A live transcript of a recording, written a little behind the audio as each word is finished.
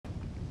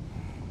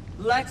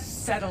Let's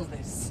settle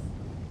this.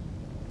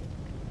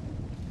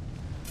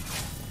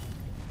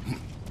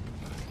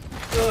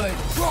 Good.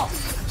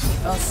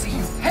 I'll see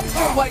you pay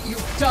for what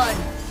you've done.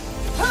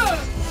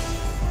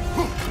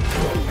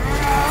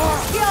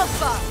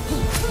 Yelpa!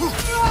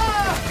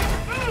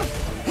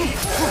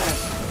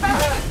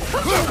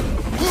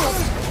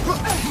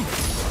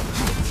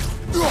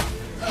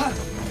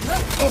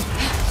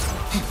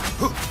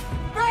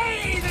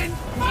 Breathe in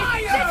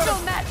fire! Sigil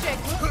magic!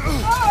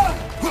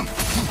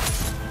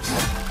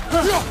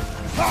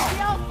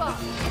 Yelpa!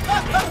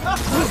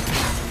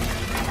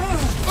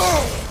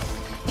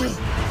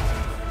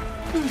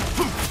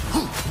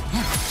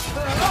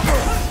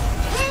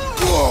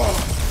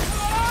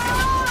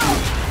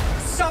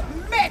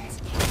 Submit!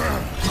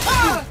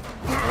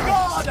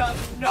 God of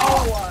no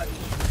one!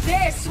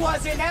 This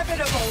was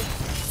inevitable!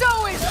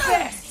 So is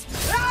this!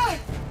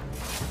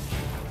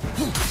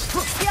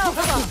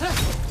 Yelpa!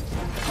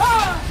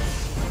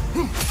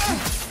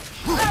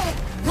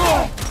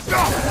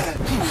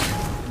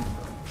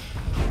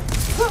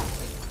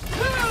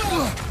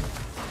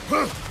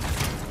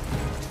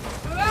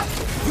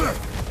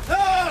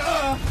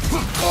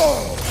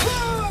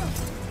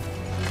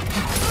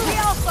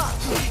 Yelpa!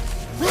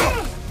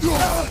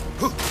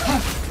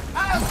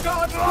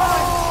 Asgard's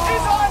blood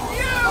is on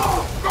you!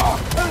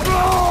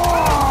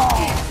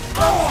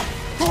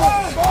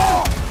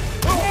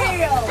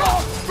 Kneel!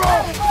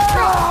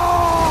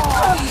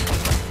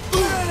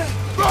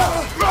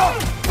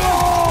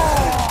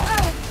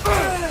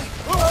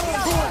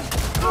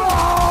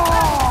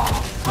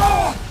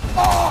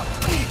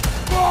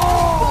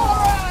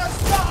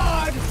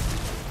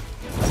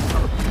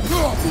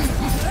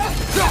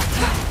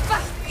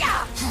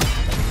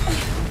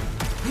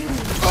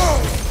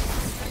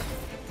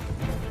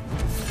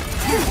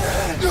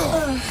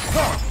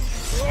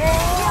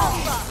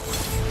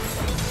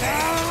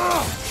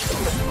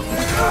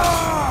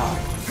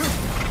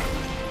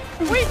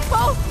 We've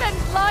both been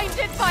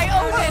blinded by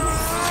Odin!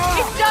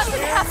 It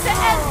doesn't have to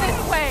end this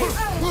way!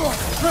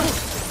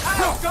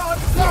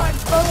 Asgard's blood!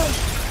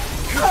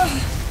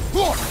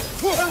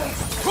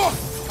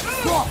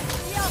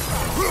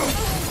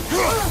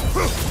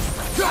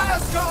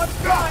 Asgard's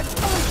blood!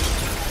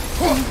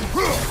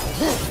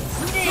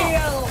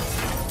 Kneel!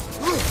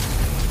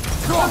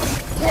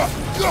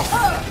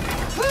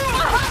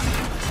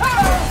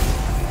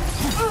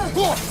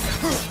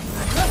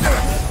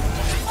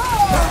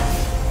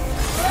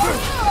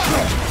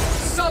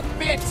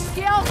 Submit!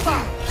 Yelpa!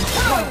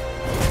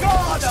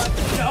 God of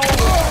no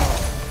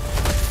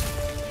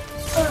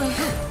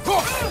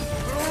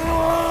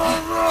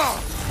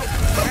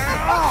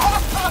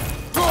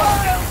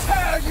I'll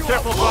tear you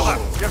Careful, brother!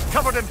 You're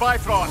covered in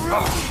Bifrost!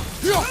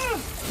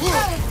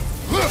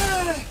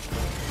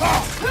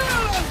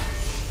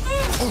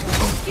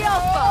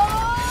 Yelpa!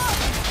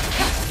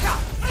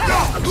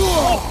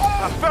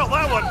 I felt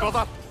that one,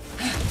 brother!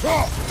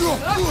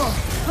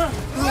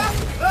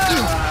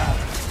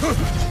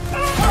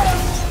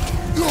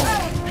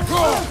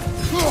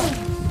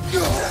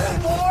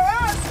 More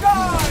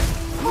Asgard!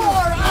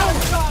 More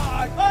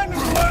Asgard!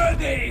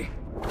 Unworthy!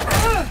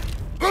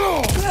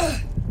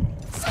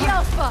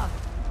 Yelpa!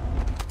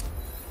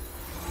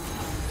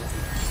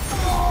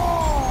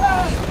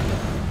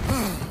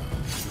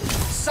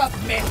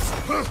 Submit!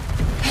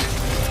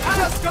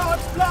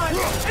 Asgard's blood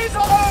is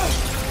on!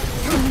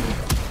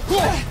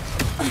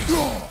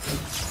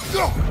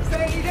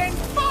 Fade in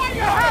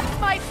fire! Have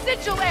my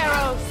sigil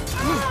arrows!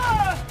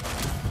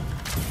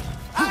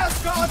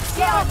 Asgard's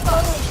Yelpa!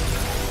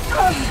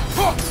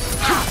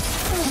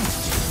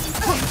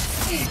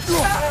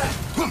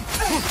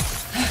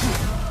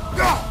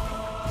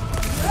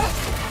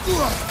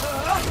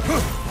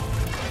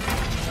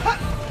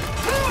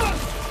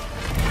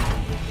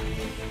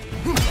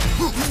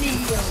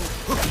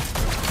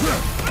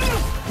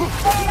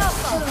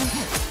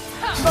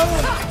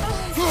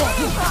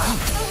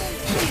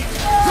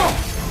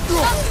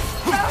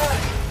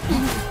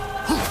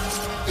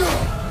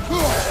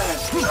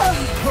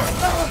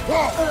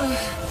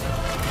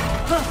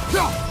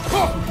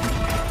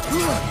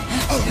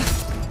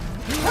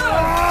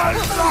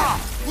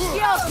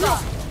 Yelpa!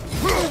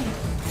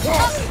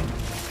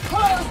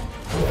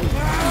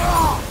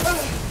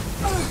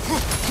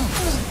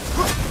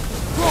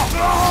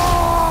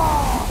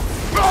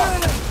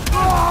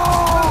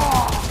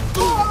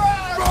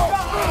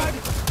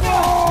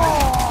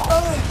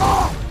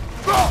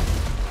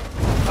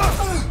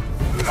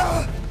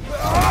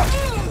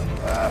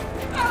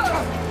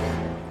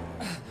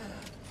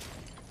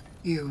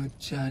 You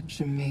judge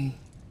me.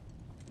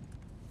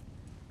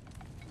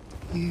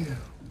 You,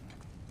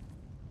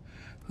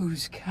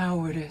 whose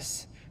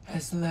cowardice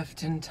has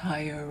left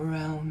entire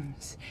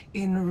realms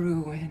in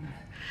ruin.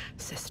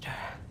 Sister,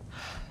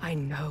 I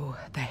know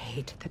the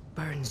hate that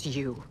burns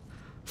you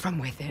from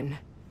within.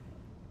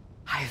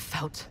 I have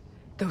felt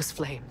those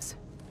flames,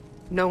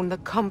 known the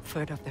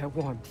comfort of their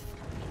warmth.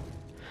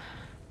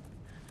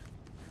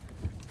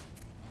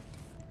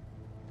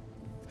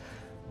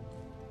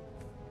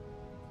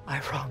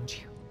 I wronged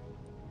you.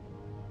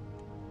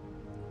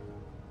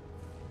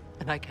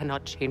 and I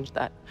cannot change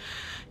that.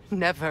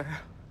 Never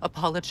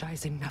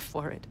apologize enough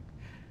for it.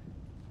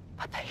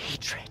 But the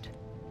hatred,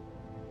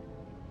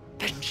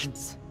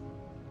 vengeance,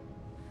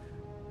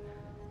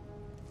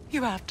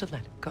 you have to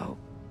let it go.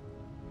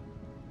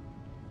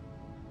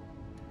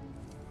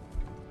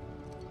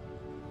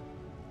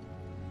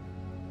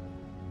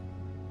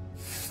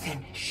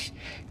 Finish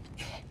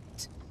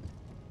it.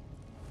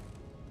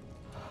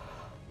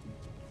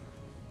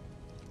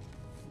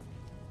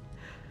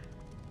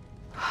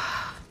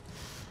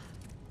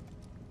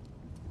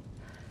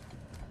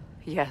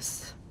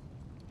 Yes,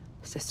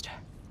 sister.